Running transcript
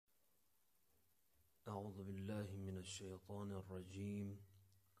أعوذ بالله من الشيطان الرجيم.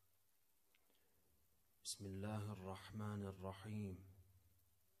 بسم الله الرحمن الرحيم.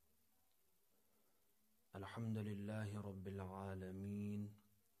 الحمد لله رب العالمين،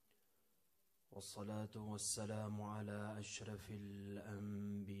 والصلاة والسلام على أشرف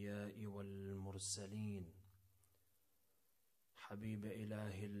الأنبياء والمرسلين، حبيب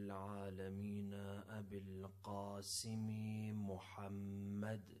إله العالمين أبي القاسم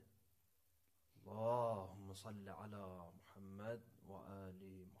محمد. اللهم صل على محمد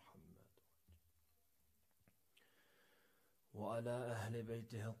وآل محمد وعلى أهل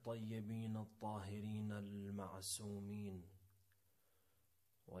بيته الطيبين الطاهرين المعصومين،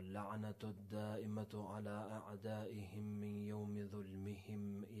 واللعنة الدائمة على أعدائهم من يوم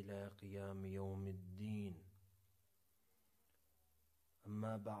ظلمهم إلى قيام يوم الدين.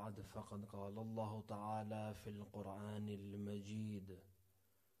 أما بعد، فقد قال الله تعالى في القرآن المجيد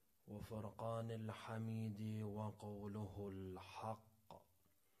وفرقان الحميد وقوله الحق.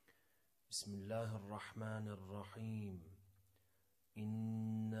 بسم الله الرحمن الرحيم.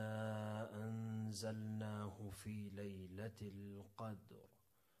 إنا أنزلناه في ليلة القدر.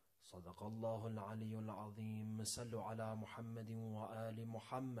 صدق الله العلي العظيم. صلوا على محمد وآل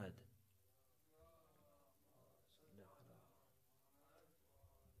محمد.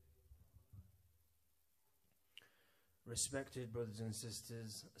 Respected brothers and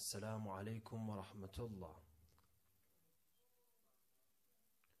sisters, Assalamu alaikum wa rahmatullah.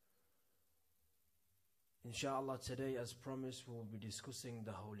 Inshallah, today, as promised, we will be discussing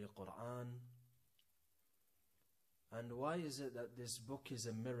the Holy Quran. And why is it that this book is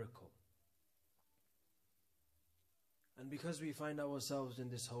a miracle? And because we find ourselves in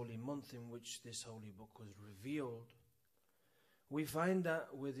this holy month in which this holy book was revealed, we find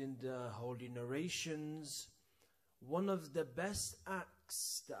that within the holy narrations, one of the best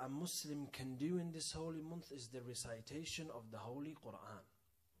acts that a Muslim can do in this holy month is the recitation of the Holy Quran.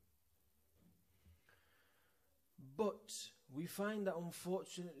 But we find that,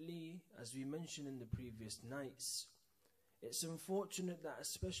 unfortunately, as we mentioned in the previous nights, it's unfortunate that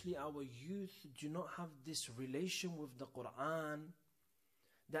especially our youth do not have this relation with the Quran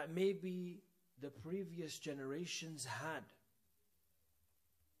that maybe the previous generations had.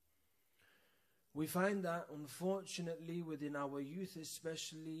 We find that, unfortunately, within our youth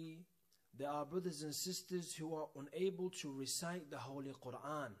especially, there are brothers and sisters who are unable to recite the Holy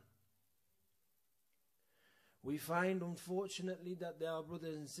Quran. We find, unfortunately, that there are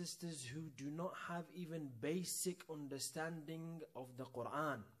brothers and sisters who do not have even basic understanding of the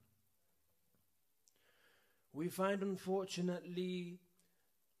Quran. We find, unfortunately,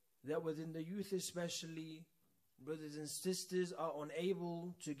 that within the youth especially, brothers and sisters are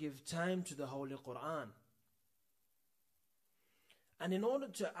unable to give time to the Holy Quran. And in order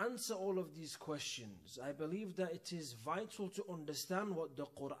to answer all of these questions, I believe that it is vital to understand what the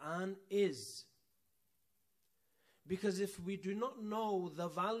Quran is. Because if we do not know the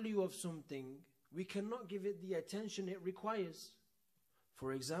value of something, we cannot give it the attention it requires.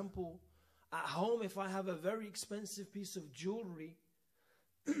 For example, at home, if I have a very expensive piece of jewelry,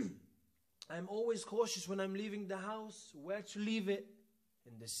 I'm always cautious when I'm leaving the house where to leave it.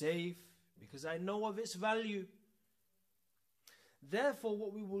 In the safe, because I know of its value. Therefore,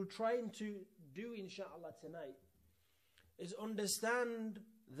 what we will try to do, inshallah, tonight is understand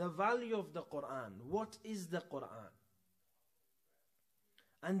the value of the Quran. What is the Quran?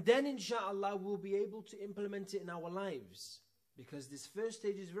 And then, inshallah, we'll be able to implement it in our lives. Because this first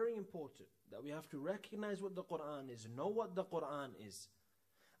stage is very important. That we have to recognize what the Quran is, know what the Quran is.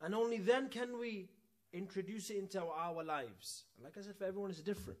 And only then can we introduce it into our lives. Like I said, for everyone it's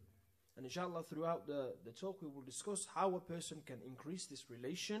different. And inshallah, throughout the talk, we will discuss how a person can increase this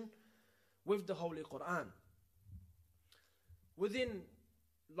relation with the Holy Quran. Within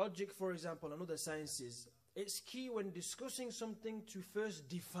logic, for example, and other sciences, it's key when discussing something to first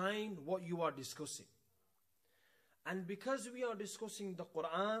define what you are discussing. And because we are discussing the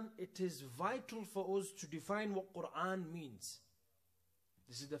Quran, it is vital for us to define what Quran means.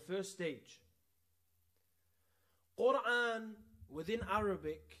 This is the first stage. Quran, within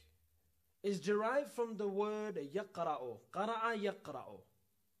Arabic, is derived from the word yaqra'u. Qara'a yaqra'u,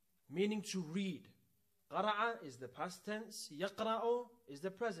 meaning to read. Qara'a is the past tense. Yaqra'u is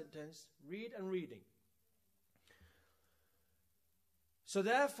the present tense. Read and reading. So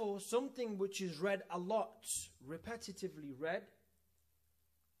therefore, something which is read a lot, repetitively read,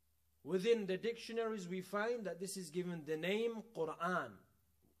 within the dictionaries we find that this is given the name Quran.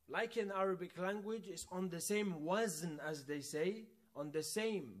 Like in Arabic language, it's on the same wazn, as they say, on the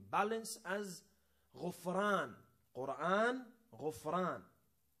same balance as Ghufran. Quran, Ghufran.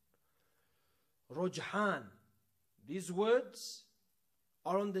 rujhan. These words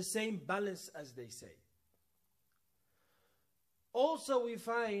are on the same balance as they say. Also we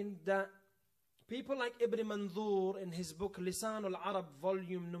find that people like Ibn Manzur in his book Lisan al-Arab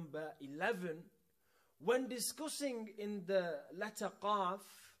volume number 11, when discussing in the letter Qaf,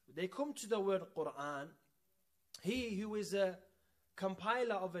 they come to the word Quran. He who is a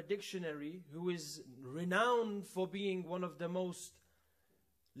compiler of a dictionary, who is renowned for being one of the most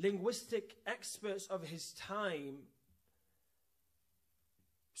linguistic experts of his time,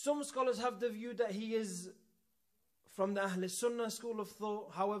 some scholars have the view that he is from the Ahl Sunnah school of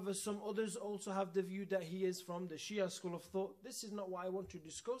thought. However, some others also have the view that he is from the Shia school of thought. This is not what I want to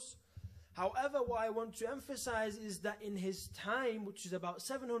discuss. However, what I want to emphasize is that in his time, which is about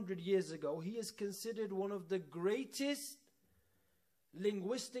 700 years ago, he is considered one of the greatest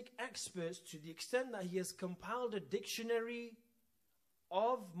linguistic experts, to the extent that he has compiled a dictionary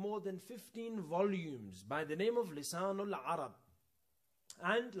of more than 15 volumes by the name of Lisan al-Arab.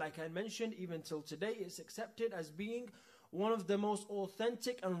 And like I mentioned, even till today, it's accepted as being one of the most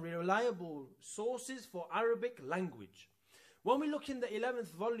authentic and reliable sources for Arabic language. When we look in the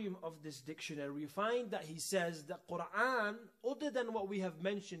 11th volume of this dictionary, we find that he says that Quran, other than what we have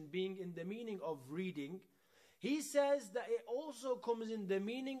mentioned being in the meaning of reading, he says that it also comes in the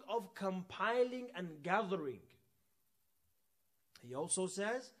meaning of compiling and gathering. He also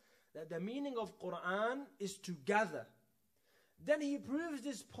says that the meaning of Quran is to gather. Then he proves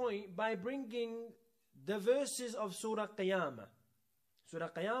this point by bringing the verses of Surah Qiyamah. Surah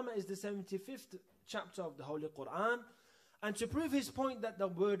Qiyamah is the 75th chapter of the Holy Quran. And to prove his point that the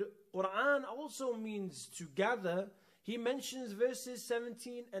word Quran also means to gather, he mentions verses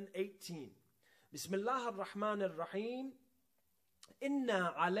 17 and 18. Bismillah ar-Rahman ar-Rahim.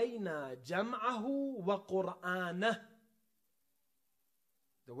 Inna alayna jam'ahu wa Qur'anah.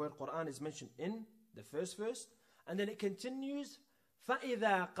 The word Quran is mentioned in the first verse. And then it continues,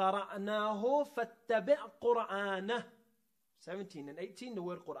 فَإِذَا قَرَأْنَاهُ فَاتَّبِعْ قُرْآنَهُ. 17 and 18, the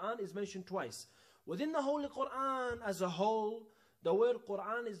word Quran is mentioned twice. Within the Holy Quran as a whole, the word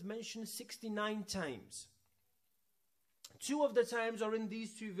Quran is mentioned 69 times. 2 of the times are in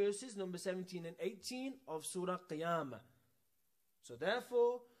these 2 verses, number 17 and 18 of Surah Qiyamah. So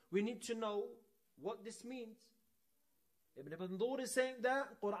therefore, we need to know what this means. Ibn Manzur is saying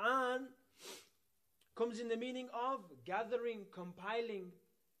that Quran comes in the meaning of gathering, compiling.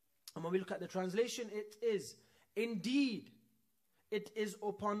 And when we look at the translation, it is, indeed, it is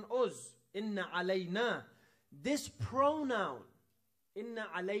upon us. Inna alayna. This pronoun, inna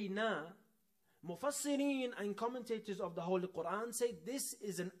alayna, Mufassirin and commentators of the Holy Quran say this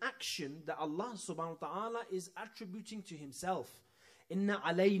is an action that Allah subhanahu wa ta'ala is attributing to himself. Inna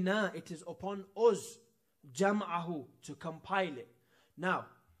alayna, it is upon us, jam'ahu, to compile it. Now,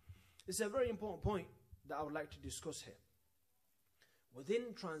 it's a very important point that I would like to discuss here.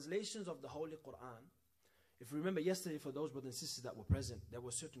 Within translations of the Holy Quran, if you remember yesterday, for those brothers and sisters that were present, there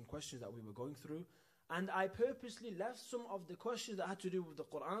were certain questions that we were going through, and I purposely left some of the questions that had to do with the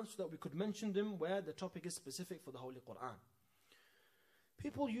Quran so that we could mention them where the topic is specific for the Holy Quran.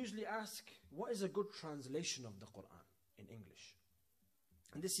 People usually ask, what is a good translation of the Quran in English?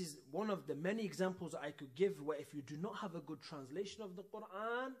 And this is one of the many examples I could give where if you do not have a good translation of the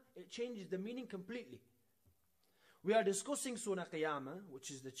Quran, it changes the meaning completely. We are discussing Surah Qiyamah,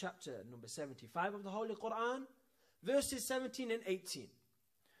 which is the chapter number 75 of the Holy Quran, verses 17 and 18.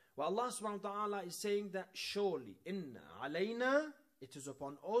 Where Allah subhanahu wa ta'ala is saying that surely, inna alayna, it is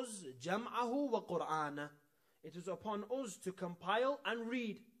upon us, jam'ahu wa Qur'ana. It is upon us to compile and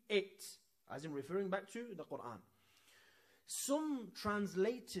read it, as in referring back to the Quran. Some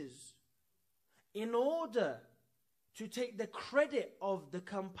translators, in order to take the credit of the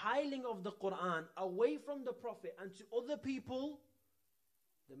compiling of the Quran away from the Prophet and to other people,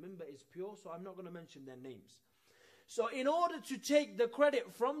 the member is pure, so I'm not going to mention their names. So in order to take the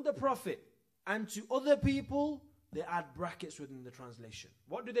credit from the Prophet and to other people, they add brackets within the translation.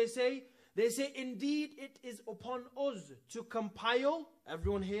 What do they say? They say, indeed, it is upon us to compile.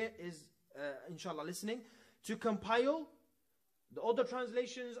 Everyone here is, inshallah, listening. To compile. The other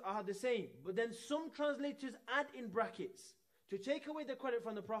translations are the same. But then some translators add in brackets to take away the credit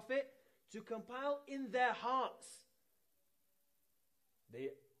from the Prophet, to compile in their hearts. They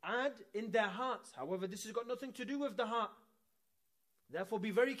add in their hearts. However, this has got nothing to do with the heart. Therefore,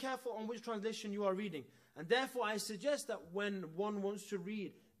 be very careful on which translation you are reading. And therefore, I suggest that when one wants to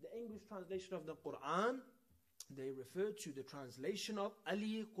read the English translation of the Quran, they refer to the translation of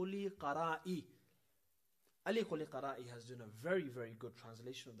Ali Quli Qara'i. Ali Quli Qara'i has done a very, very good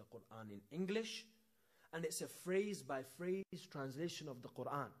translation of the Quran in English. And it's a phrase by phrase translation of the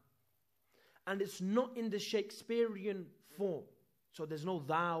Quran. And it's not in the Shakespearean form. So there's no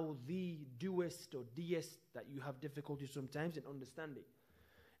thou, thee, doest, or deest that you have difficulty sometimes in understanding.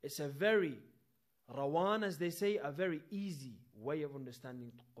 It's a very rawan, as they say, a very easy way of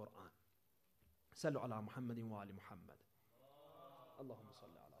understanding the Quran. Sallu ala Muhammadin wa ali Muhammad. Allahumma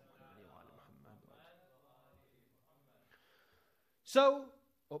salli ala Muhammadin wa ali Muhammad. So,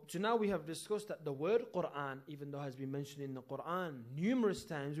 up to now we have discussed that the word Quran, even though it has been mentioned in the Quran numerous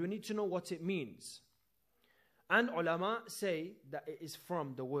times, we need to know what it means. And ulama say that it is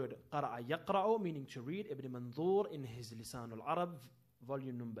from the word qara'a yaqra'u, meaning to read. Ibn Manzur in his Lisan al-Arab,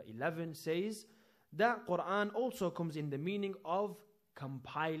 volume number 11, says that Quran also comes in the meaning of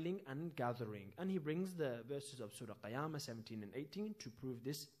compiling and gathering. And he brings the verses of Surah Qiyamah 17 and 18 to prove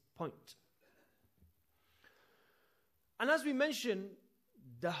this point. And as we mentioned,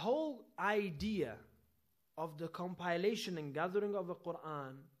 the whole idea of the compilation and gathering of the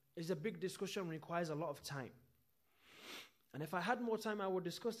Quran is a big discussion and requires a lot of time. And if I had more time, I would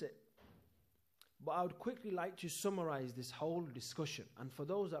discuss it. But I would quickly like to summarize this whole discussion. And for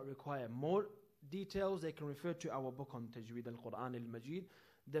those that require more details, they can refer to our book on Tajweed al-Quran al-Majid.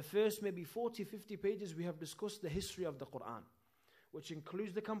 The first maybe 40, 50 pages, we have discussed the history of the Quran, which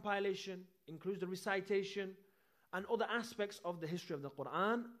includes the compilation, includes the recitation, and other aspects of the history of the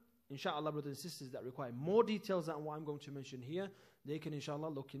Quran. Inshallah, brothers and sisters that require more details than what I'm going to mention here, they can inshallah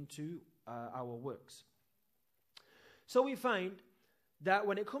look into our works. So we find that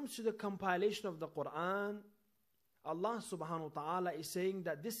when it comes to the compilation of the Quran, Allah subhanahu wa ta'ala is saying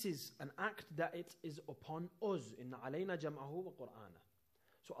that this is an act that it is upon us. Inna alayna jam'ahu wa qur'ana.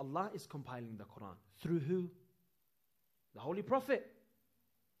 So Allah is compiling the Quran. Through who? The Holy Prophet.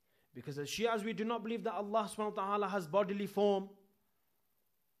 Because as Shias, we do not believe that Allah subhanahu wa ta'ala has bodily form.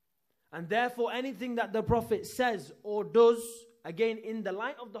 And therefore anything that the Prophet says or does, again in the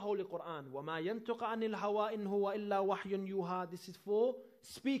light of the Holy Quran, وَمَا يَنْتُقَ عَنِ الْهَوَىٰ إِنْ هُوَ إِلَّا وَحْيٌ يُوحَىٰ. This is for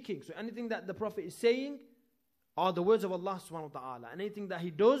speaking. So anything that the Prophet is saying are the words of Allah subhanahu wa ta'ala. And anything that he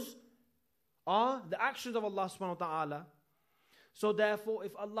does are the actions of Allah subhanahu wa ta'ala. So therefore,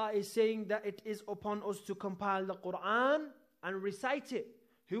 if Allah is saying that it is upon us to compile the Quran and recite it,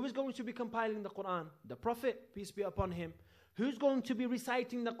 who is going to be compiling the Quran? The Prophet, peace be upon him. Who's going to be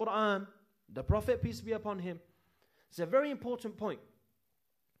reciting the Quran? The Prophet, peace be upon him. It's a very important point.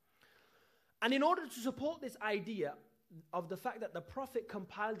 And in order to support this idea of the fact that the Prophet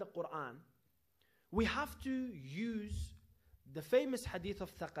compiled the Quran, we have to use the famous hadith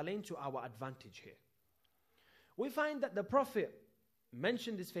of Thaqalain to our advantage here. We find that the Prophet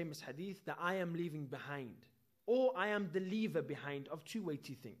mentioned this famous hadith that I am leaving behind, or I am the leaver behind of two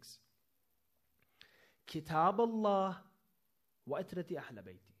weighty things. Kitab Allah wa itrati ahla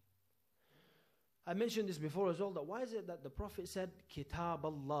bayti. I mentioned this before as well, that why is it that the Prophet said Kitab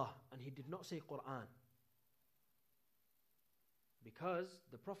Allah and he did not say Quran? Because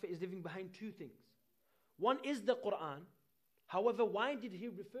the Prophet is leaving behind two things. One is the Quran. However, why did he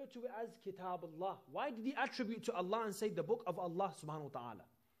refer to it as Kitab Allah? Why did he attribute to Allah and say the book of Allah subhanahu wa ta'ala?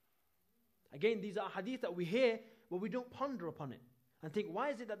 Again, these are hadith that we hear, but we don't ponder upon it and think,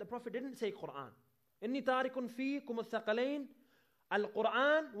 why is it that the Prophet didn't say Quran? Inni tarikun fiikum al-thaqalain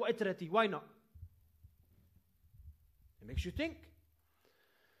al-Quran wa itrati. Why not? It makes you think.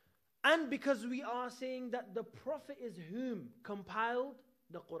 And because we are saying that the Prophet is whom compiled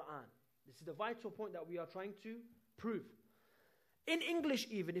the Quran. This is the vital point that we are trying to prove. In English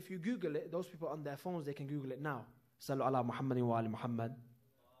even, if you Google it, those people on their phones, they can Google it now. Sallu ala Muhammadin wa ali Muhammad.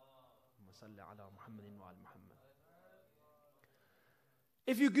 Sallu ala Muhammadin wa ali Muhammad.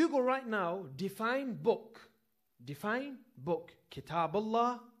 If you Google right now, define book, Kitab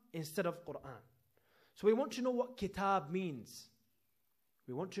Allah instead of Quran. So we want to know what kitab means.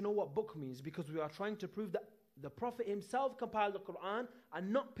 We want to know what book means, because we are trying to prove that the Prophet himself compiled the Quran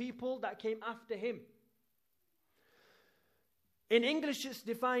and not people that came after him. In English, it's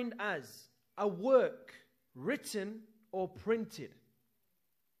defined as a work written or printed.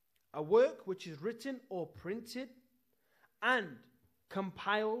 A work which is written or printed and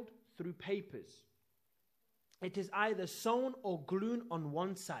compiled through papers. It is either sewn or glued on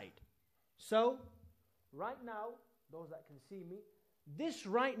one side. So, right now, those that can see me, this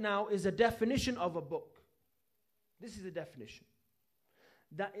right now is a definition of a book. This is a definition.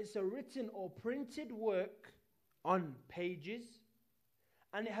 That it's a written or printed work on pages,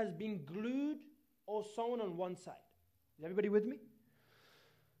 and it has been glued or sewn on one side. Is everybody with me?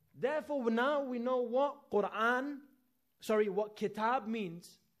 Therefore, now we know what what kitab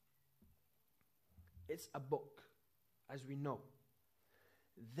means. It's a book, as we know.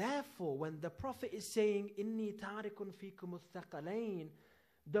 Therefore, when the Prophet is saying, Inni tarikun fikum al-thaqalain,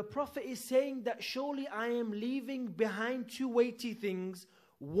 the Prophet is saying that surely I am leaving behind two weighty things.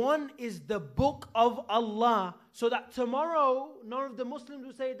 One is the book of Allah, so that tomorrow none of the Muslims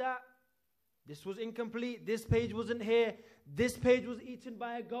will say that this was incomplete, this page wasn't here, this page was eaten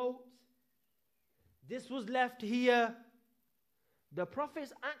by a goat, this was left here. The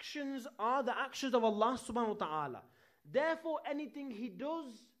Prophet's actions are the actions of Allah subhanahu wa ta'ala. Therefore, anything he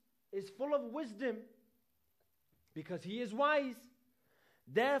does is full of wisdom because he is wise.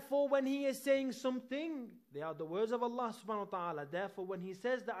 Therefore, when he is saying something, they are the words of Allah subhanahu wa ta'ala. Therefore, when he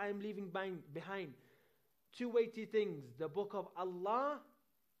says that I am leaving behind two weighty things, the book of Allah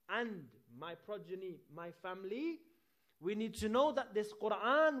and my progeny, my family, we need to know that this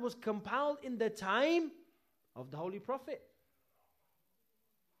Quran was compiled in the time of the Holy Prophet.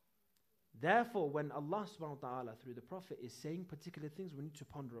 Therefore, when Allah subhanahu wa ta'ala through the Prophet is saying particular things, we need to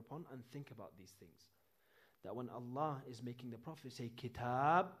ponder upon and think about these things. That when Allah is making the Prophet say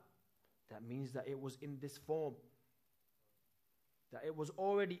kitab, that means that it was in this form, that it was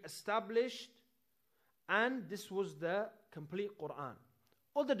already established, and this was the complete Quran.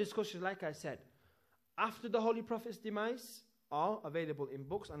 Other discussions, like I said, after the Holy Prophet's demise are available in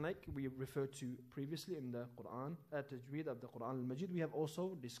books, and like we referred to previously in the Quran, Tajweed of the Quran al-Majid, we have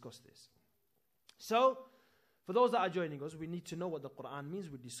also discussed this. So, for those that are joining us, we need to know what the Quran means.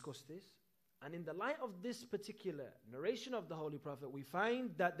 We discussed this. And in the light of this particular narration of the Holy Prophet, we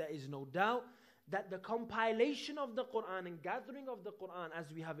find that there is no doubt that the compilation of the Quran and gathering of the Quran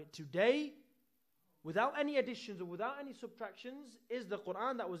as we have it today, without any additions or without any subtractions, is the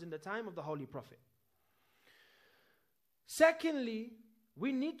Quran that was in the time of the Holy Prophet. Secondly,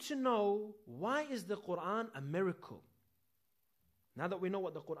 we need to know, why is the Quran a miracle? Now that we know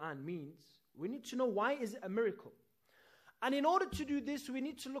what the Quran means, we need to know, why is it a miracle? And in order to do this, we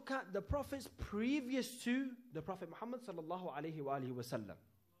need to look at the prophets previous to the Prophet Muhammad sallallahu alayhi wa alihi wa sallam.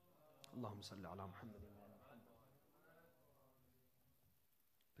 Allahumma salli ala Muhammad.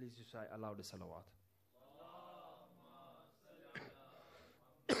 Please recite aloud the salawat.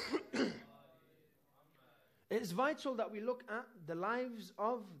 It is vital that we look at the lives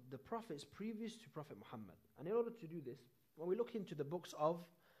of the prophets previous to Prophet Muhammad. And in order to do this, when we look into the books of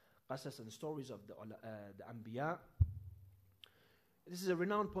qasas and stories of the Anbiya, this is a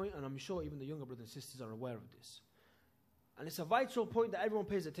renowned point, and I'm sure even the younger brothers and sisters are aware of this. And it's a vital point that everyone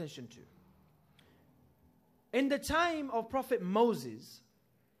pays attention to. In the time of Prophet Moses,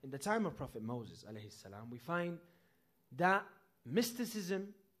 alayhi salam, we find that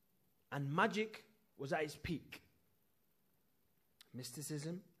mysticism and magic was at its peak.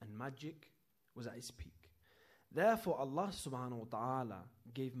 Mysticism and magic was at its peak. Therefore, Allah subhanahu wa ta'ala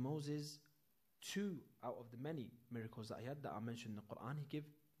gave Moses two out of the many miracles that he had that are mentioned in the Quran. He gave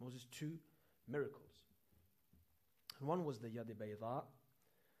Moses two miracles. And one was the Yad Bayda,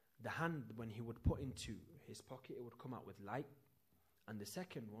 the hand when he would put into his pocket, it would come out with light. And the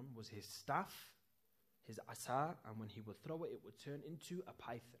second one was his staff, his asa, and when he would throw it, it would turn into a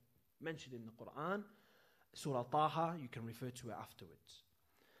python. Mentioned in the Quran, Surah Taha, you can refer to it afterwards.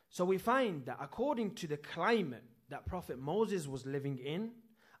 So we find that according to the climate that Prophet Moses was living in,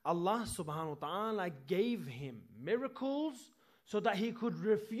 Allah subhanahu wa ta'ala gave him miracles so that he could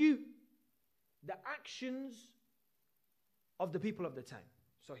refute the actions of the people of the time.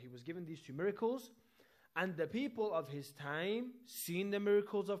 So he was given these two miracles, and the people of his time seen the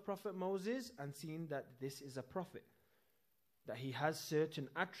miracles of Prophet Moses and seen that this is a prophet, that he has certain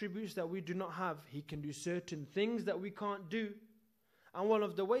attributes that we do not have. He can do certain things that we can't do. And one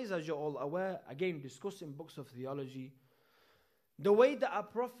of the ways, as you're all aware, again discussed in books of theology, the way that a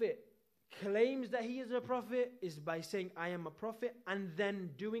prophet claims that he is a prophet is by saying, I am a prophet, and then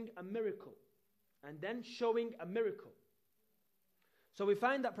doing a miracle, and then showing a miracle. So we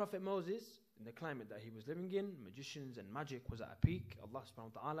find that Prophet Moses, in the climate that he was living in, magicians and magic was at a peak. Allah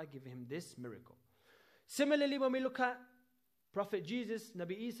subhanahu wa ta'ala gave him this miracle. Similarly, when we look at Prophet Jesus,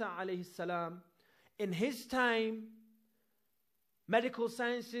 Nabi Isa alayhi salam, in his time, medical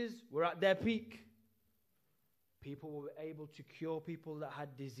sciences were at their peak. People were able to cure people that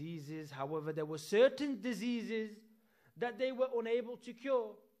had diseases. However, there were certain diseases that they were unable to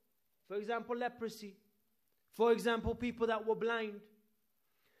cure. For example, leprosy. For example, people that were blind.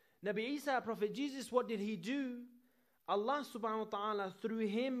 Nabi Isa, Prophet Jesus, what did he do? Allah subhanahu wa ta'ala, through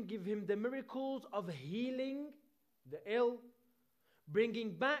him, give him the miracles of healing the ill,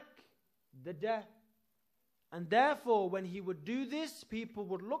 bringing back the dead. And therefore, when he would do this, people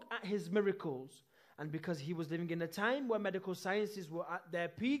would look at his miracles. And because he was living in a time where medical sciences were at their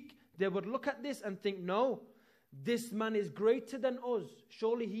peak, they would look at this and think, no, this man is greater than us.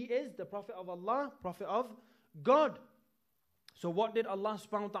 Surely he is the Prophet of Allah, Prophet of God. So what did Allah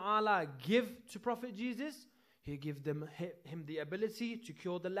subhanahu wa ta'ala give to Prophet Jesus? He gave him the ability to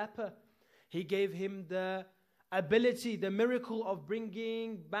cure the leper. He gave him the ability, the miracle of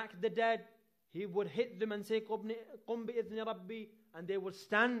bringing back the dead. He would hit them and say, "Qum bi'idhni Rabbi," and they would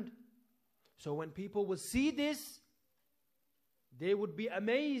stand. So when people would see this, they would be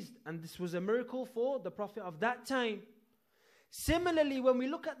amazed. And this was a miracle for the Prophet of that time. Similarly, when we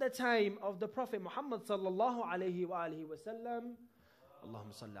look at the time of the Prophet Muhammad sallallahu alayhi wa alihi wa sallam,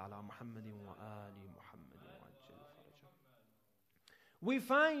 Allahumma salli ala Muhammadin wa ali Muhammadin wa ajil farajah, we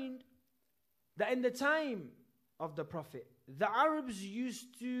find that in the time of the Prophet, the Arabs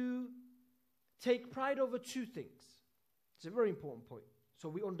used to take pride over two things. It's a very important point. So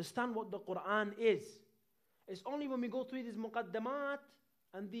we understand what the Quran is. It's only when we go through these muqaddamat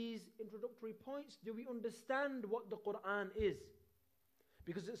and these introductory points do we understand what the Quran is.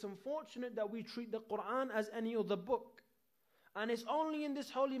 Because it's unfortunate that we treat the Quran as any other book. And it's only in this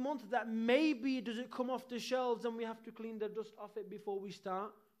holy month that maybe does it come off the shelves and we have to clean the dust off it before we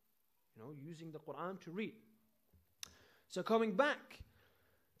start, using the Quran to read. So coming back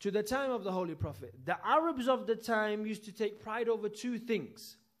to the time of the Holy Prophet, the Arabs of the time used to take pride over two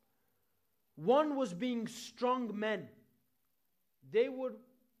things. One was being strong men. They would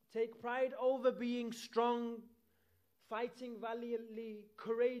take pride over being strong, fighting valiantly,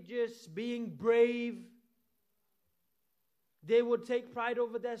 courageous, being brave. They would take pride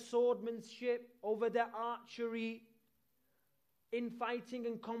over their swordsmanship, over their archery, in fighting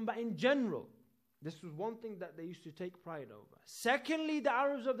and combat in general. This was one thing that they used to take pride over. Secondly, the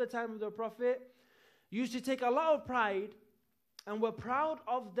Arabs of the time of the Prophet used to take a lot of pride and were proud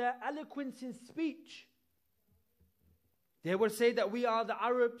of their eloquence in speech. They would say that we are the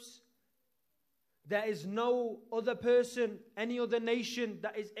Arabs. There is no other person, any other nation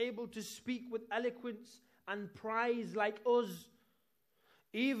that is able to speak with eloquence and praise like us.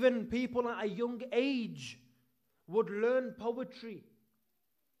 Even people at a young age would learn poetry.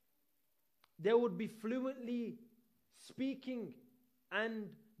 They would be fluently speaking and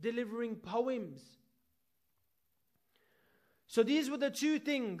delivering poems. So these were the two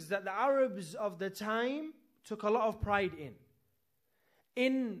things that the Arabs of the time took a lot of pride in.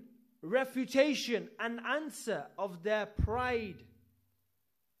 In refutation and answer of their pride,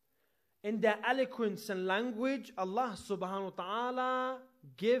 in their eloquence and language, Allah subhanahu wa ta'ala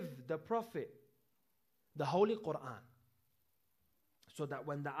gave the Prophet the Holy Quran. So that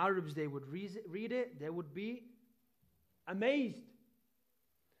when the Arabs, they would read it, they would be amazed.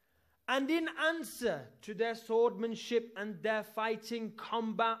 And in answer to their swordsmanship and their fighting,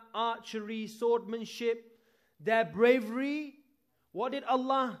 combat, archery, swordsmanship, their bravery, what did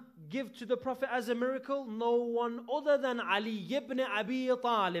Allah give to the Prophet as a miracle? No one other than Ali ibn Abi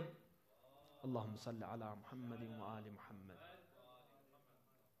Talib. Allahumma salli ala Muhammadin wa ali Muhammad.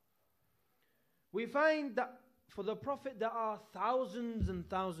 We find that for the Prophet there are thousands and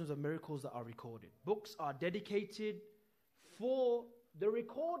thousands of miracles that are recorded. Books are dedicated for the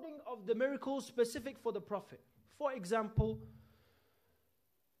recording of the miracles specific for the Prophet. For example,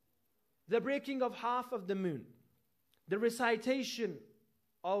 the breaking of half of the moon, the recitation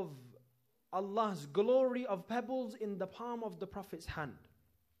of Allah's glory of pebbles in the palm of the Prophet's hand.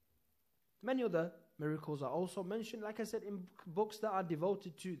 Many other miracles are also mentioned, like I said, in books that are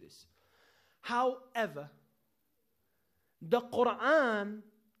devoted to this. However, the Quran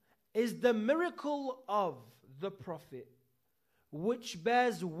is the miracle of the Prophet, which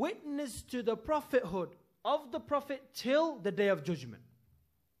bears witness to the prophethood of the Prophet till the Day of Judgment.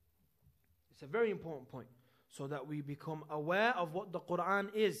 It's a very important point, so that we become aware of what the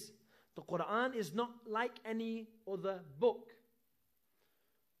Quran is. The Quran is not like any other book.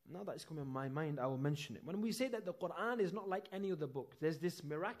 Now that it's coming in my mind, I will mention it. When we say that the Quran is not like any other book, there's this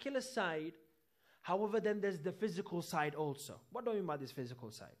miraculous side. However, then there's the physical side also. What do I mean by this physical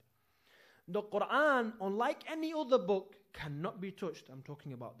side? The Quran, unlike any other book, cannot be touched. I'm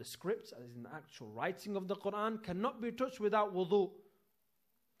talking about the scripts, as in the actual writing of the Quran, cannot be touched without wudu.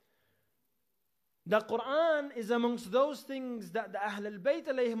 The Quran is amongst those things that the Ahl al-Bayt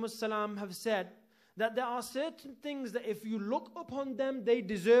alayhimus salam have said, that there are certain things that if you look upon them, they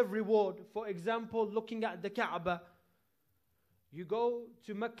deserve reward. For example, looking at the Kaaba. You go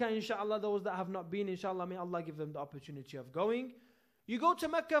to Mecca, inshallah, those that have not been, inshallah, may Allah give them the opportunity of going. You go to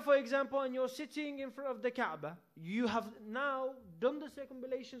Mecca, for example, and you're sitting in front of the Kaaba. You have now done the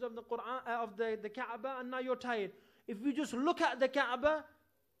circumambulations of the Quran, of the Kaaba, and now you're tired. If you just look at the Kaaba,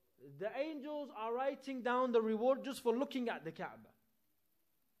 the angels are writing down the reward just for looking at the Kaaba.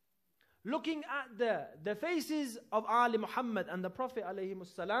 Looking at the faces of Ali Muhammad and the Prophet alayhi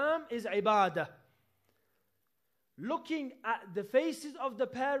salam is ibadah. looking at the faces of the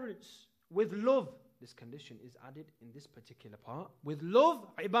parents with love. This condition is added in this particular part. With love,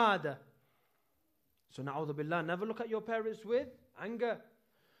 ibadah. So na'udhu billah, never look at your parents with anger.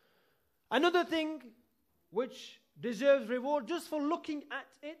 Another thing which deserves reward just for looking at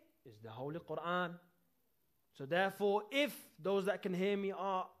it is the Holy Quran. So therefore, if those that can hear me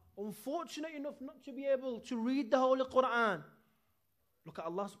are unfortunate enough not to be able to read the Holy Quran, look at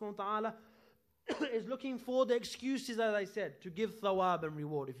Allah subhanahu wa ta'ala is looking for the excuses, as I said, to give thawab and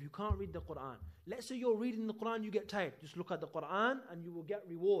reward. If you can't read the Quran, let's say you're reading the Quran, you get tired, just look at the Quran and you will get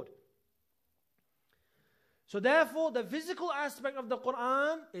reward. So therefore, the physical aspect of the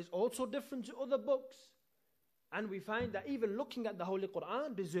Quran is also different to other books. And we find that even looking at the Holy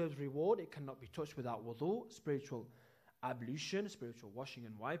Quran deserves reward. It cannot be touched without wudu, spiritual ablution, spiritual washing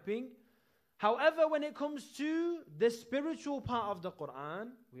and wiping. However, when it comes to the spiritual part of the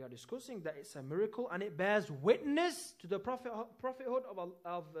Quran, we are discussing that it's a miracle and it bears witness to the prophethood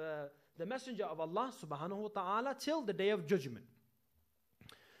of the Messenger of Allah subhanahu wa ta'ala till the day of judgment.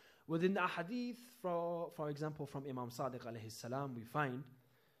 Within the hadith, for example, from Imam Sadiq alayhi salam, we find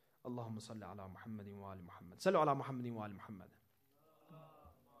Allahumma salli ala Muhammadin wa ali Muhammad. Sallu ala Muhammadin wa ali Muhammad.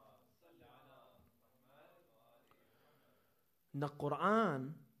 The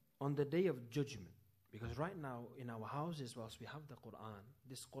Quran on the day of judgment, because right now in our houses, whilst we have the Quran,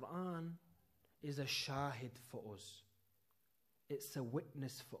 this Quran is a shahid for us. It's a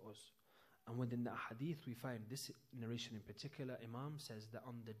witness for us. And within the hadith, we find this narration in particular. Imam says that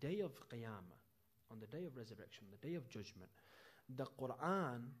on the day of Qiyamah, on the day of resurrection, the day of judgment, the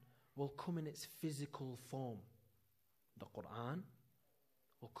Quran will come in its physical form. The Quran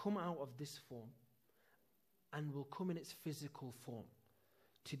will come out of this form and will come in its physical form.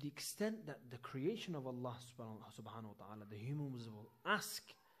 To the extent that the creation of Allah subhanahu wa ta'ala, the humans will ask,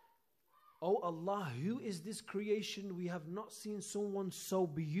 "Oh Allah, who is this creation? We have not seen someone so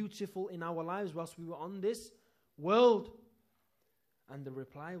beautiful in our lives whilst we were on this world." And the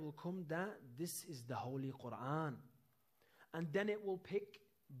reply will come that this is the Holy Quran. And then it will pick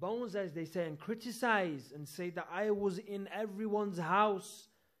bones, as they say, and criticize and say that I was in everyone's house.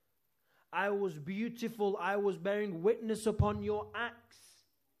 I was beautiful. I was bearing witness upon your acts.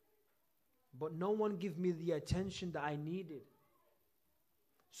 But no one gave me the attention that I needed.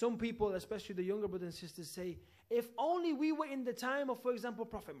 Some people, especially the younger brothers and sisters, say, if only we were in the time of, for example,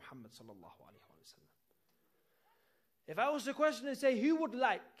 Prophet Muhammad sallallahu alaihi wasallam. If I was to question and say, who would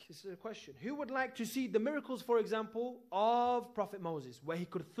like, this is a question, who would like to see the miracles, for example, of Prophet Moses, where he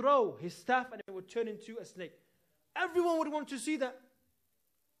could throw his staff and it would turn into a snake? Everyone would want to see that.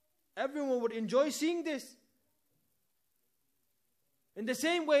 Everyone would enjoy seeing this. In the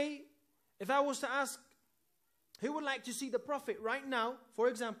same way, if I was to ask, who would like to see the Prophet right now, for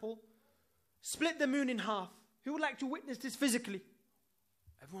example, split the moon in half? Who would like to witness this physically?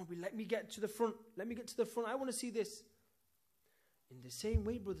 Everyone would be, let me get to the front. Let me get to the front. I want to see this. In the same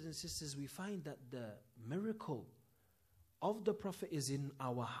way, brothers and sisters, we find that the miracle of the Prophet is in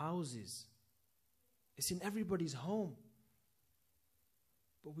our houses. It's in everybody's home.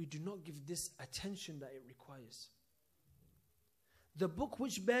 But we do not give this attention that it requires. The book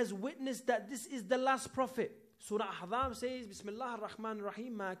which bears witness that this is the last prophet. Surah Ahzab says, Bismillah ar-Rahman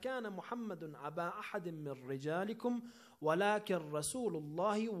ar-Rahim, Ma kana Muhammadun aba ahadin min rijalikum, walakin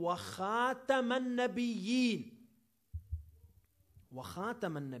Rasulullah wa khataman nabiyyin. Wa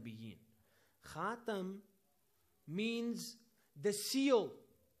khataman nabiyyin. Khatam means the seal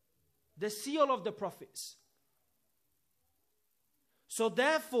of the prophets. So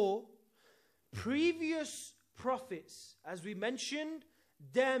therefore, previous prophets, as we mentioned,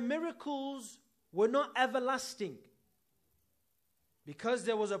 their miracles were not everlasting. Because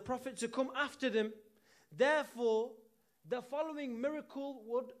there was a prophet to come after them, therefore, the following miracle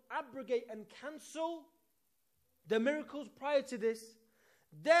would abrogate and cancel the miracles prior to this.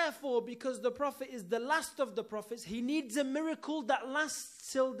 Therefore, because the prophet is the last of the prophets, he needs a miracle that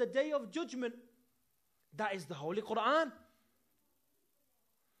lasts till the day of judgment. That is the Holy Quran.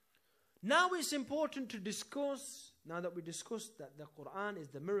 Now it's important to discuss, now that we discussed that the Quran is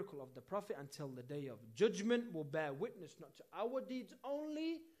the miracle of the Prophet until the day of judgment, will bear witness not to our deeds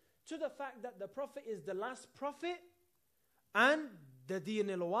only, to the fact that the Prophet is the last Prophet, and the deen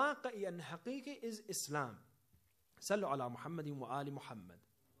al-waqi and haqiqi is Islam. Sallu ala Muhammadin wa ali Muhammad.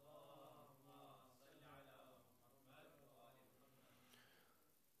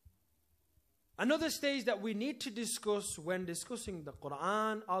 Another stage that we need to discuss when discussing the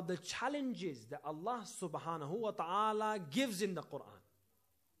Quran are the challenges that Allah subhanahu wa ta'ala gives in the Quran.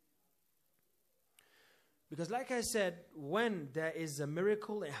 Because like I said, when there is a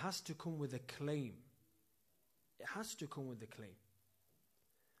miracle, it has to come with a claim. it has to come with a claim.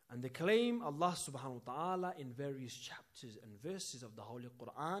 And the claim, Allah subhanahu wa ta'ala in various chapters and verses of the Holy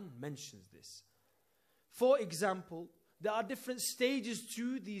Quran mentions this. For example, there are different stages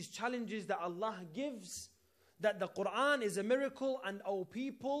to these challenges that Allah gives, that the Quran is a miracle and O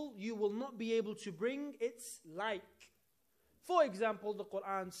people, you will not be able to bring its like. For example, the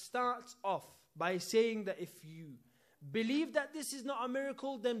Quran starts off by saying that if you believe that this is not a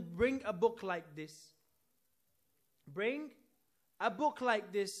miracle, then bring a book like this. Bring a book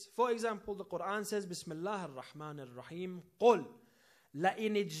like this. For example, the Quran says, Bismillah ar-Rahman ar-Rahim, قُلْ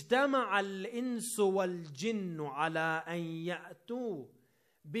لَإِنِ اجْتَمَعَ الْإِنسُ وَالْجِنُّ عَلَىٰ أَنْ يَأْتُوا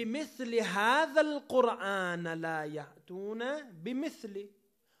بِمِثْلِ هَذَا الْقُرْآنَ لَا يَأْتُونَ بِمِثْلِ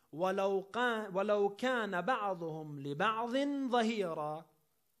وَلَوْ كَانَ بَعْضُهُمْ لِبَعْضٍ ظَهِيرًا.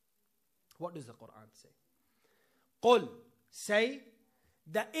 What does the Quran say? قُلْ, say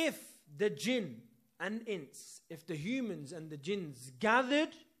that if the jinn and ins, if the humans and the jinns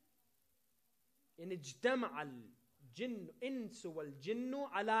gathered, in اجتمع الجن إنس والجن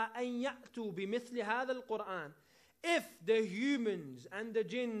على أن يأتوا بمثل هذا القرآن, if the humans and the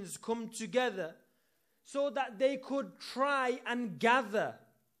jinns come together so that they could try and gather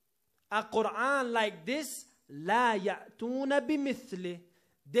a Quran like this, لا يأتون بمثله,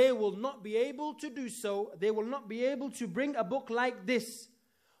 they will not be able to do so. They will not be able to bring a book like this.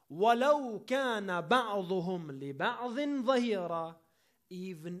 وَلَوْ كَانَ بَعْضُهُمْ لِبَعْضٍ ظَهِيرًا,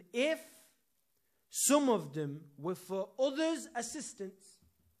 even if some of them were for others' assistance.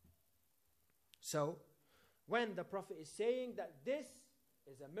 So, when the Prophet is saying that this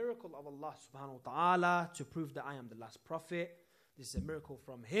is a miracle of Allah subhanahu wa ta'ala to prove that I am the last Prophet, this is a miracle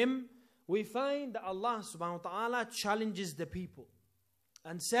from Him, we find that Allah subhanahu wa ta'ala challenges the people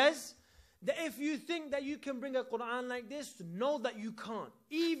and says that if you think that you can bring a Quran like this, know that you can't.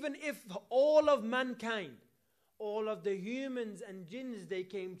 Even if all of mankind, all of the humans and jinns, they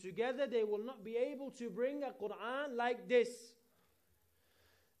came together, they will not be able to bring a Quran like this.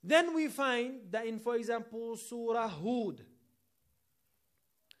 Then we find that in, for example, Surah Hud,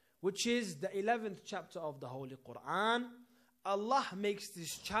 which is the 11th chapter of the Holy Quran, Allah makes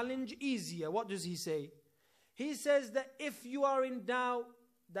this challenge easier. What does He say? He says that if you are in doubt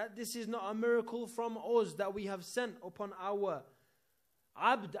that this is not a miracle from us that we have sent upon our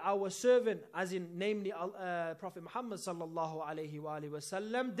abd, our servant, as in namely Prophet Muhammad sallallahu alayhi wa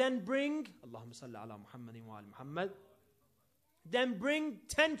sallam, then bring, Allahumma salli ala Muhammadin wa ala Muhammad, then bring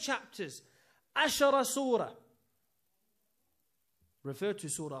 10 chapters, Ashara Surah. Refer to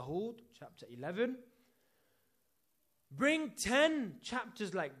Surah Hud, chapter 11. Bring 10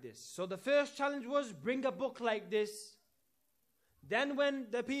 chapters like this. So the first challenge was bring a book like this. Then when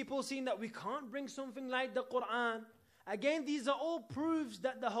the people seen that we can't bring something like the Quran, again these are all proofs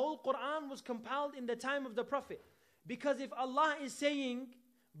that the whole Quran was compiled in the time of the Prophet. Because if Allah is saying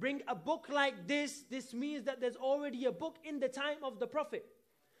bring a book like this, this means that there's already a book in the time of the Prophet.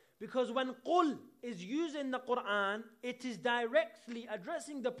 Because when Qul is used in the Quran, it is directly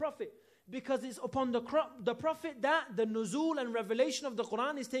addressing the Prophet. Because it's upon the Prophet that the nuzul and revelation of the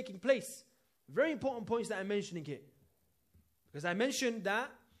Quran is taking place. Very important points that I'm mentioning here. Because I mentioned that,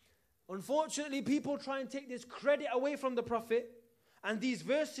 unfortunately, people try and take this credit away from the Prophet. And these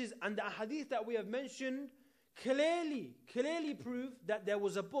verses and the hadith that we have mentioned clearly prove that there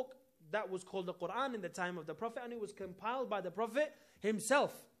was a book that was called the Quran in the time of the Prophet. And it was compiled by the Prophet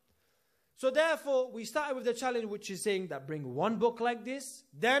himself. So therefore, we started with the challenge, which is saying that bring one book like this.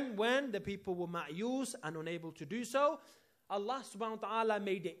 Then when the people were ma'yus and unable to do so, Allah subhanahu wa ta'ala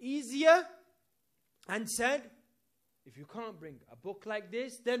made it easier and said, if you can't bring a book like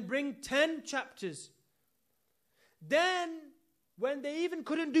this, then bring 10 chapters. Then, when they even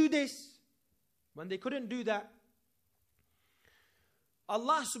couldn't do this, when they couldn't do that,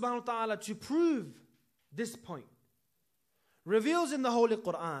 Allah subhanahu wa ta'ala, to prove this point, reveals in the Holy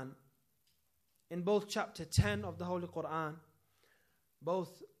Quran, in both chapter 10 of the Holy Quran,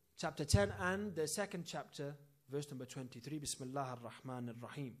 both chapter 10 and the second chapter, verse number 23, Bismillah ar-Rahman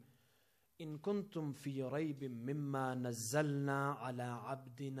ar-Rahim. إن كنتم في ريب مما نزلنا على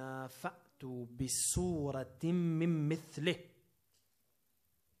عبدنا فأتوا بسورة من مثله.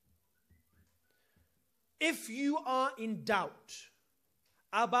 If you are in doubt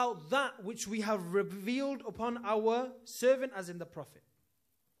about that which we have revealed upon our servant, as in the Prophet,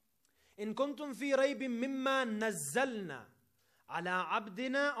 إن كنتم في ريب مما نزلنا على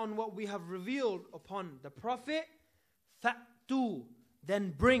عبدنا, on what we have revealed upon the Prophet, فأتوا,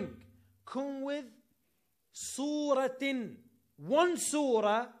 then bring, come with suratin, one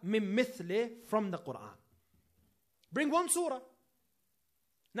surah, min mithle, from the Quran. Bring one surah.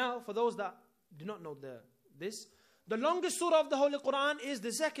 Now, for those that do not know this. The longest surah of the Holy Quran is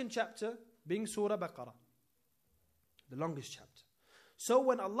the second chapter, being Surah Baqarah. The longest chapter. So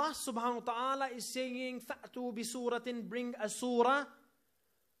when Allah subhanahu wa ta'ala is saying, فَأْتُوا بِسُورَةٍ, bring a surah,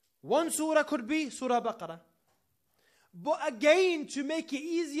 one surah could be Surah Baqarah. But again, to make it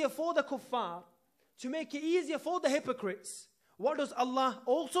easier for the kuffar, to make it easier for the hypocrites, what does Allah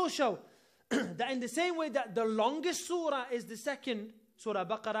also show? That in the same way that the longest surah is the second Surah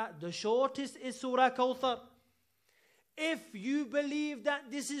Baqarah, the shortest is Surah Kawthar. If you believe that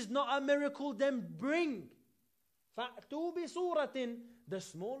this is not a miracle, then bring فَأْتُوا بِسُورَةٍ. The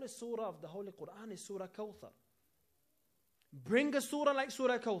smallest surah of the Holy Quran is Surah Kawthar. Bring a surah like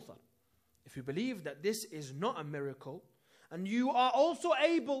Surah Kawthar. If you believe that this is not a miracle, and you are also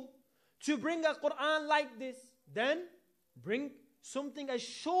able to bring a Quran like this, then bring something as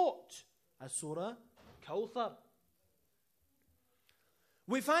short as Surah Kawthar.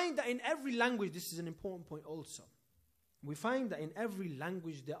 We find that in every language, this is an important point also. We find that in every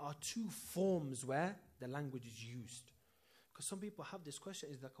language there are two forms where the language is used. Because some people have this question,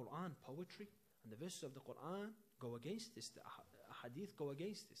 is the Quran poetry? And the verses of the Quran go against this. The hadith go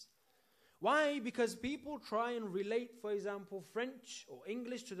against this. Why? Because people try and relate, for example, French or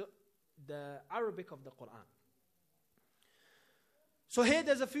English to the Arabic of the Quran. So here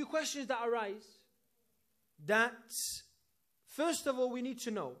there's a few questions that arise. That, first of all, we need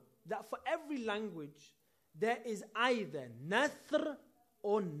to know that for every language, there is either nathr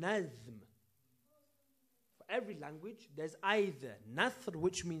or nazm. For every language, there's either nathr,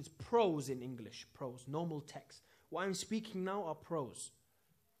 which means prose in English, prose, normal text. What I'm speaking now are prose.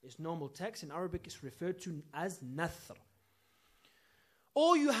 It's normal text. In Arabic, it's referred to as nathr.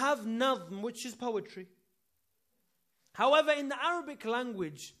 Or you have nazm, which is poetry. However, in the Arabic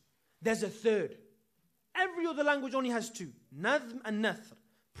language, there's a third. Every other language only has two, nazm and nathr,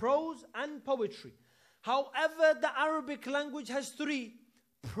 prose and poetry. However, the Arabic language has three,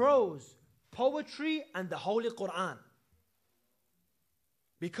 prose, poetry, and the Holy Quran.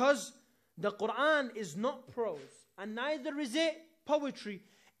 Because the Quran is not prose, and neither is it poetry.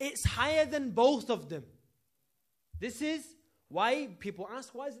 It's higher than both of them. This is why people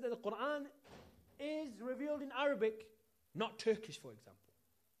ask, why is it that the Quran is revealed in Arabic, not Turkish, for example,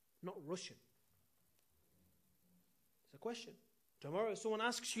 not Russian? It's a question. Tomorrow if someone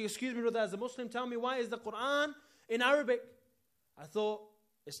asks you, excuse me brother, as a Muslim, tell me why is the Quran in Arabic? I thought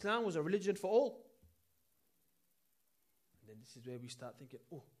Islam was a religion for all. And then this is where we start thinking,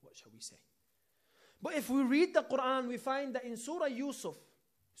 oh, what shall we say? But if we read the Quran, we find that in Surah Yusuf,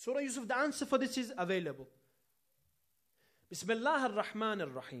 the answer for this is available. Bismillah ar-Rahman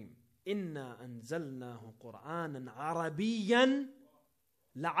ar-Rahim. Inna anzalnahu Qur'anan Arabiyan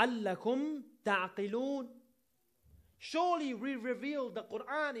la'allakum ta'qilun. Surely we revealed the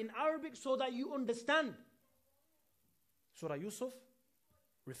Quran in Arabic so that you understand. Surah Yusuf,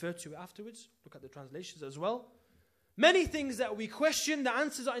 referred to afterwards. Look at the translations as well. Many things that we question, the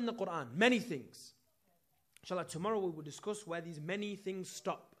answers are in the Quran. Many things. Inshallah, tomorrow we will discuss where these many things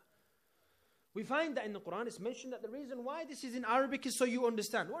stop. We find that in the Quran it's mentioned that the reason why this is in Arabic is so you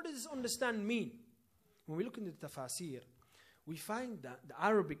understand. What does this understand mean? When we look into the tafasir, we find that the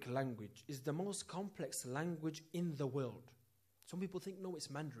Arabic language is the most complex language in the world. Some people think, no, it's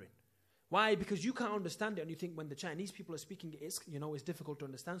Mandarin. Why? Because you can't understand it and you think when the Chinese people are speaking it, it's difficult to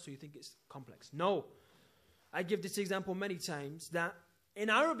understand, so you think it's complex. No. I give this example many times that in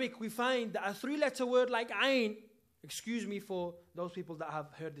Arabic we find that a three-letter word like ayn, excuse me for those people that have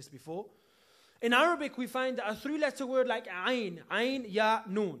heard this before. In Arabic we find that a three-letter word like ayn, ya,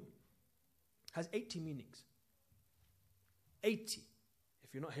 noon, has 80 meanings. 80.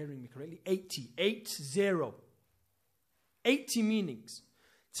 If you're not hearing me correctly, 80. 80. 80 meanings.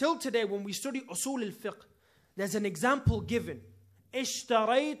 Till today, when we study usul al-fiqh, there's an example given.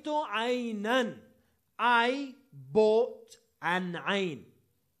 Ishtaraytu aynan. I bought an ayn.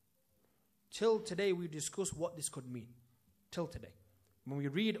 Till today, we discuss what this could mean. Till today. When we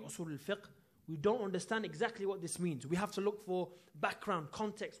read usul al-fiqh, we don't understand exactly what this means. We have to look for background,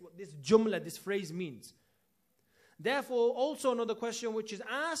 context, what this jumla, this phrase means. Therefore, also another question which is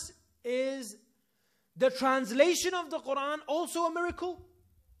asked is the translation of the Quran also a miracle?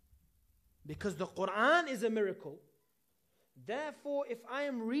 Because the Quran is a miracle. Therefore, if I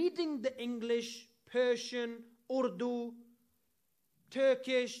am reading the English, Persian, Urdu,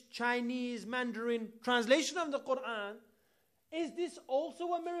 Turkish, Chinese, Mandarin translation of the Quran, is this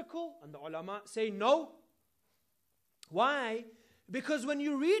also a miracle? And the ulama say no. Why? Because when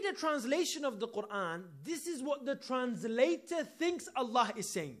you read a translation of the Quran, this is what the translator thinks Allah is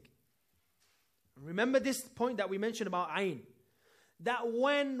saying. Remember this point that we mentioned about ayn. that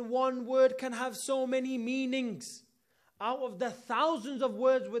when one word can have so many meanings, out of the thousands of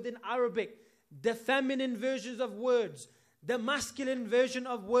words within Arabic, the feminine versions of words, the masculine version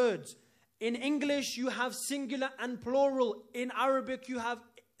of words. In English, you have singular and plural. In Arabic, you have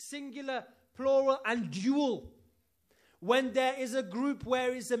singular, plural, and dual. When there is a group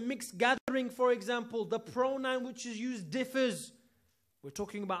where it's a mixed gathering, for example, the pronoun which is used differs. We're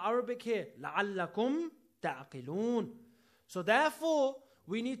talking about Arabic here. لَعَلَّكُمْ تَعْقِلُونَ. So therefore,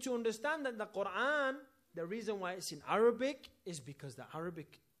 we need to understand that the Quran, the reason why it's in Arabic is because the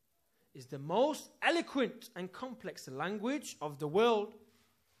Arabic is the most eloquent and complex language of the world.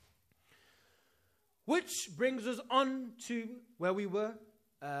 Which brings us on to where we were,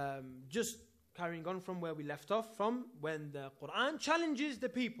 just carrying on from where we left off from, when the Quran challenges the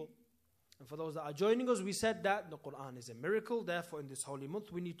people. And for those that are joining us, we said that the Quran is a miracle. Therefore, in this holy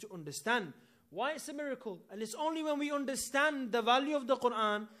month, we need to understand why it's a miracle. And it's only when we understand the value of the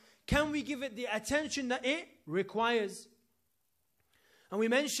Quran can we give it the attention that it requires. And we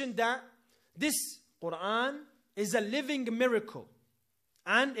mentioned that this Quran is a living miracle.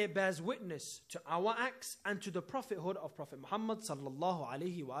 And it bears witness to our acts and to the prophethood of Prophet Muhammad sallallahu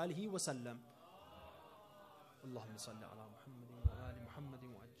alayhi wa alihi wa sallam. Allahumma salli ala Muhammadin wa ali Muhammadin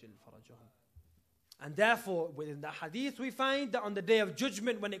wa ajil farajahum. And therefore, within the hadith, we find that on the day of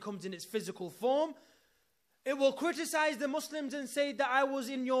judgment, when it comes in its physical form, it will criticize the Muslims and say that I was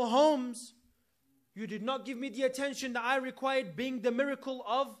in your homes. You did not give me the attention that I required, being the miracle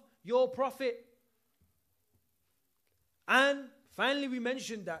of your prophet. And finally, we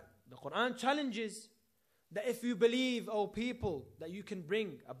mentioned that the Quran challenges that if you believe, oh people, that you can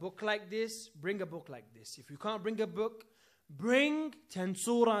bring a book like this, bring a book like this. If you can't bring a book, bring 10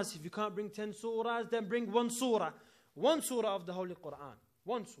 surahs. If you can't bring 10 surahs, then bring one surah. One surah of the Holy Quran.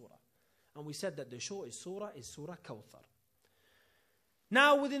 One surah. And we said that the shortest surah is Surah Kawthar.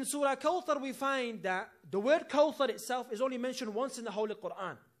 Now within Surah Kawthar, we find that the word Kawthar itself is only mentioned once in the Holy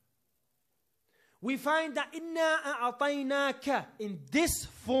Quran. We find that Inna a'ataynaka in this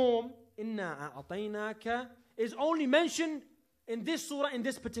form, Inna a'ataynaka is only mentioned in this surah, in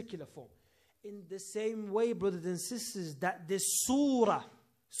this particular form. In the same way, brothers and sisters, that this surah,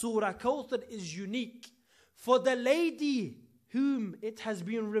 Surah Kawthar, is unique. For the lady whom it has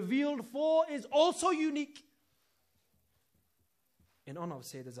been revealed for is also unique. In honor of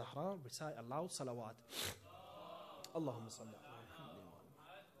Sayyidah Zahra, recite aloud salawat. Allahumma salli.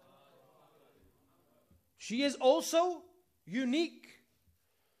 She is also unique.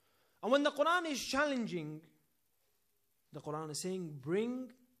 And when the Quran is challenging, the Quran is saying, bring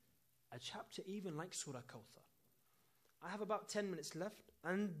a chapter even like Surah Kawthar. I have about 10 minutes left.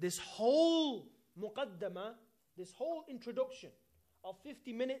 And this whole muqaddamah, this whole introduction of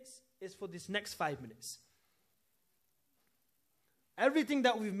 50 minutes is for this next 5 minutes. Everything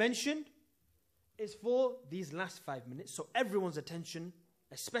that we've mentioned is for these last 5 minutes. So everyone's attention,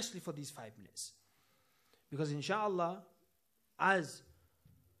 especially for these 5 minutes. Because inshallah, as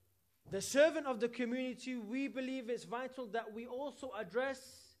the servant of the community, we believe it's vital that we also address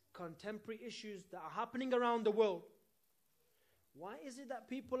contemporary issues that are happening around the world. Why is it that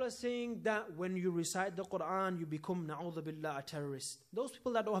people are saying that when you recite the Quran, you become, na'udhu billah, a terrorist? Those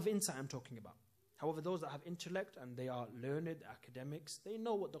people that don't have insight, I'm talking about. However, those that have intellect and they are learned academics, they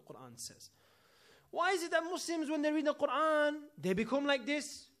know what the Quran says. Why is it that Muslims, when they read the Quran, they become like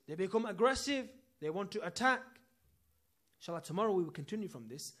this? They become aggressive. They want to attack. Inshallah, tomorrow we will continue from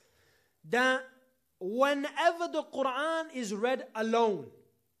this. That whenever the Quran is read alone,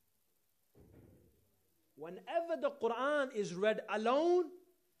 whenever the Quran is read alone,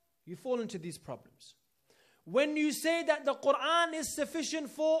 you fall into these problems. When you say that the Quran is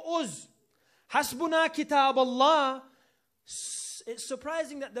sufficient for us, Hasbuna kitab Allah, it's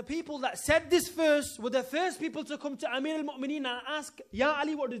surprising that the people that said this first were the first people to come to Amir al-Mu'mineen and ask, Ya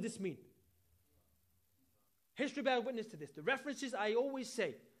Ali, what does this mean? History bears witness to this. The references I always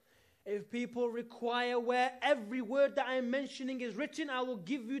say, if people require where every word that I am mentioning is written, I will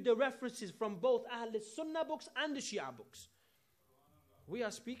give you the references from both Ahl Sunnah books and the Shia books. We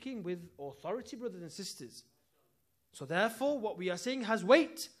are speaking with authority, brothers and sisters. So therefore, what we are saying has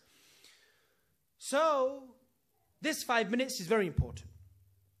weight. So, this 5 minutes is very important.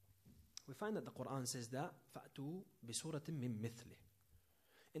 We find that the Quran says that, فَأْتُوا بِسُورَةٍ مِّن مِثْلِهِ.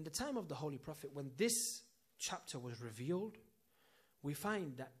 In the time of the Holy Prophet, when this chapter was revealed, we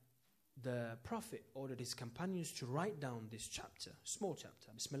find that the Prophet ordered his companions to write down this chapter, small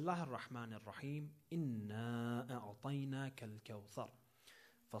chapter. Bismillah ar-Rahman ar-Rahim. Inna a'ataynaka al-kawthar.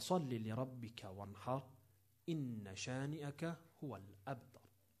 Fasalli li rabbika wanhar. Inna shani'aka huwa al-abtar.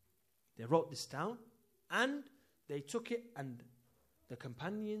 They wrote this down and they took it and the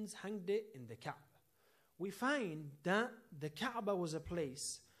companions hanged it in the Kaaba. We find that the Kaaba was a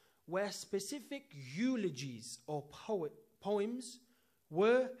place where specific eulogies or poems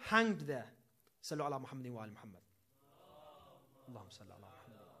were hanged there. Sallu ala Muhammadin wa ala Muhammad. Allahumma salli ala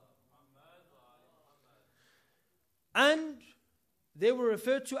Muhammad. And they were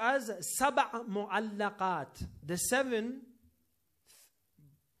referred to as Saba' Mu'allaqat, the 7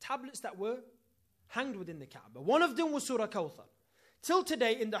 tablets that were hanged within the Kaaba. One of them was Surah Kawthar. Till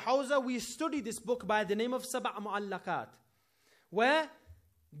today in the Hawza we study this book by the name of Saba' Mu'allaqat, where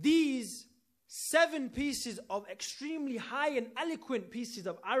these 7 pieces of extremely high and eloquent pieces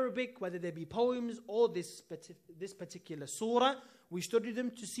of Arabic, whether they be poems or this particular surah, we study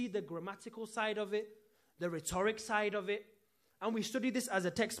them to see the grammatical side of it, the rhetoric side of it, and we study this as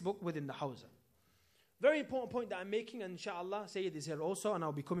a textbook within the Hawza. Very important point that I'm making, and inshallah, Sayyid is here also, and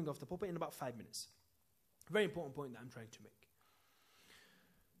I'll be coming off the pulpit in about 5 minutes. Very important point that I'm trying to make.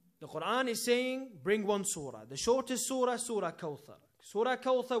 The Quran is saying, bring one surah. The shortest surah, Surah Kawthar. Surah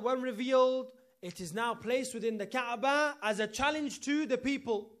Kawthar, when revealed, it is now placed within the Kaaba as a challenge to the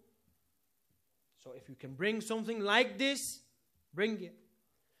people. So if you can bring something like this, bring it.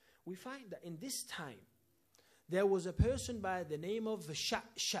 We find that in this time, there was a person by the name of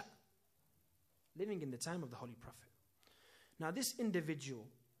Sheikh, living in the time of the Holy Prophet. Now this individual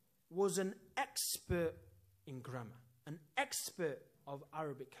was an expert in grammar, an expert of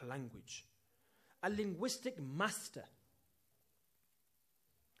Arabic language, a linguistic master.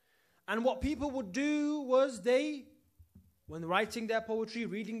 And what people would do was when writing their poetry,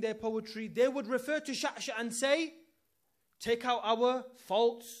 reading their poetry, they would refer to Sheikh and say, take out our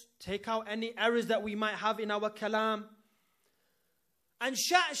faults, take out any errors that we might have in our kalam. And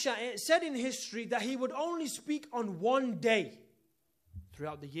Sheikh, it said in history that he would only speak on one day.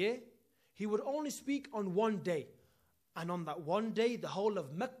 Throughout the year, he would only speak on one day. And on that one day, the whole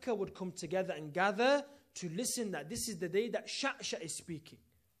of Mecca would come together and gather to listen that this is the day that Sheikh is speaking.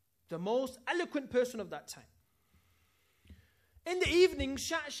 The most eloquent person of that time. In the evening,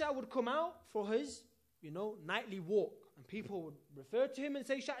 Sheikh would come out for his, nightly walk. And people would refer to him and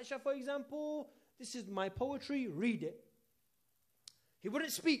say, Sheikh, for example, this is my poetry, read it. He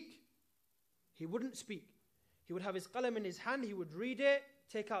wouldn't speak. He wouldn't speak. He would have his qalam in his hand, he would read it,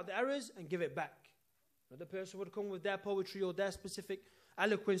 take out the errors and give it back. Another person would come with their poetry or their specific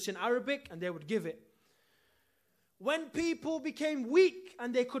eloquence in Arabic and they would give it. When people became weak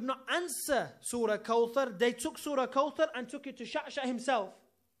and they could not answer Surah Kawthar, they took Surah Kawthar and took it to Sheikh himself.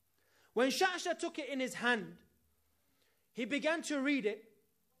 When Sheikh took it in his hand, he began to read it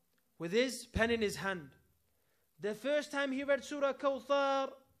with his pen in his hand. The first time he read Surah Kawthar,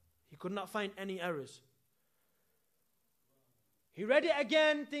 he could not find any errors. He read it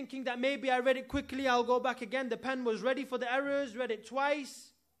again, thinking that maybe I read it quickly, I'll go back again. The pen was ready for the errors, read it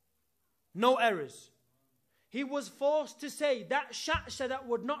twice. No errors. He was forced to say that Sheikh that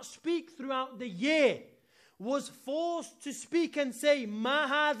would not speak throughout the year was forced to speak and say, Ma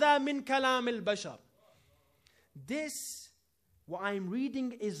hadha min kalam al-bashar. This, what I'm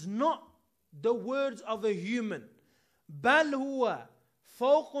reading, is not the words of a human. Bal huwa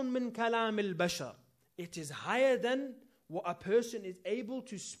fawqun min kalam al-bashar. It is higher than what a person is able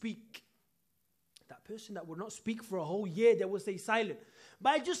to speak. That person that would not speak for a whole year, they would stay silent.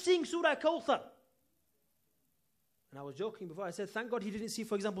 By just seeing Surah Kawthar. And I was joking before, I said, thank God he didn't see,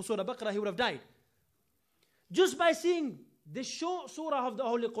 for example, Surah Baqarah, he would have died. Just by seeing this short surah of the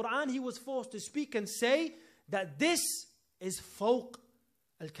Holy Quran, he was forced to speak and say that this is fawq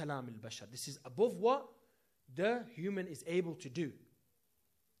al-kalam al-bashar. This is above what the human is able to do.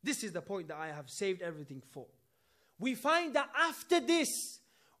 This is the point that I have saved everything for. We find that after this,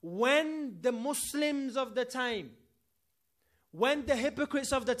 when the Muslims of the time, when the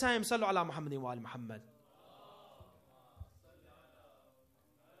hypocrites of the time, Sallu ala Muhammadin wa ala Muhammad,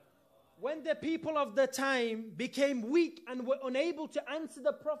 when the people of the time became weak and were unable to answer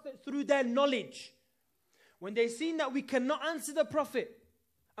the Prophet through their knowledge, when they seen that we cannot answer the Prophet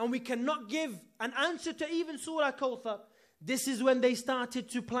and we cannot give an answer to even Surah Kawthar, this is when they started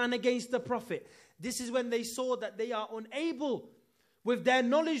to plan against the Prophet. This is when they saw that they are unable with their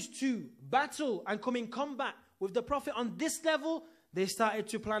knowledge to battle and come in combat with the Prophet on this level. They started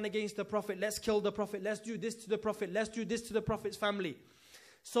to plan against the Prophet. Let's kill the Prophet. Let's do this to the Prophet. Let's do this to the Prophet's family.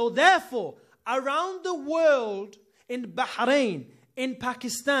 So therefore, around the world, in Bahrain, in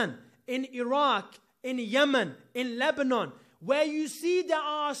Pakistan, in Iraq, in Yemen, in Lebanon, where you see there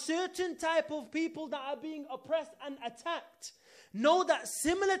are certain type of people that are being oppressed and attacked, know that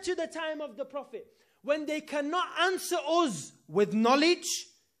similar to the time of the Prophet, when they cannot answer us with knowledge,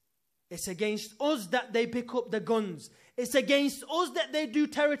 it's against us that they pick up the guns. It's against us that they do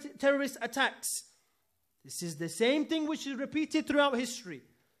terrorist attacks. This is the same thing which is repeated throughout history.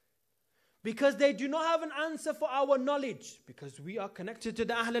 Because they do not have an answer for our knowledge. Because we are connected to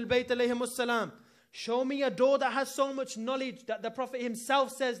the Ahl al-Bayt alayhimus salam. Show me a door that has so much knowledge that the Prophet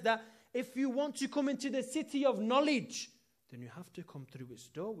himself says that if you want to come into the city of knowledge, then you have to come through its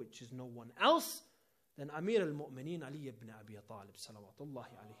door, which is no one else than Amir al-Mu'mineen Ali ibn Abi Talib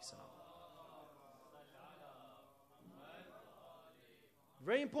salawatullahi alayhi salam.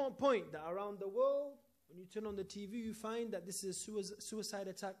 Very important point that around the world, when you turn on the TV, you find that this is a suicide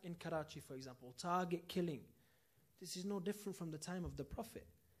attack in Karachi, for example, target killing. This is no different from the time of the Prophet.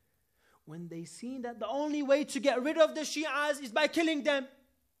 When they seen that the only way to get rid of the Shi'as is by killing them.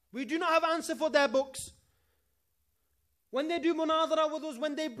 We do not have answer for their books. When they do munadhara with us,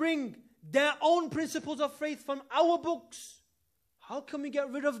 when they bring their own principles of faith from our books, how can we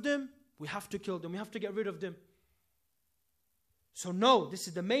get rid of them? We have to kill them. We have to get rid of them. So no, this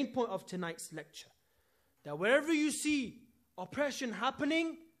is the main point of tonight's lecture. That wherever you see oppression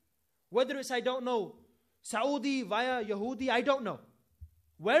happening, whether it's, I don't know, Saudi via Yahudi, I don't know.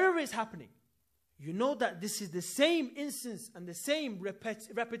 Wherever it's happening, you know that this is the same instance and the same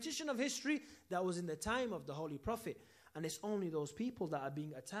repetition of history that was in the time of the Holy Prophet. And it's only those people that are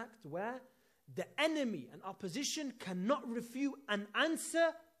being attacked where the enemy and opposition cannot refute an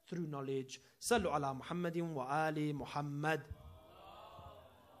answer through knowledge. Sallu ala Muhammadin wa ali Muhammad.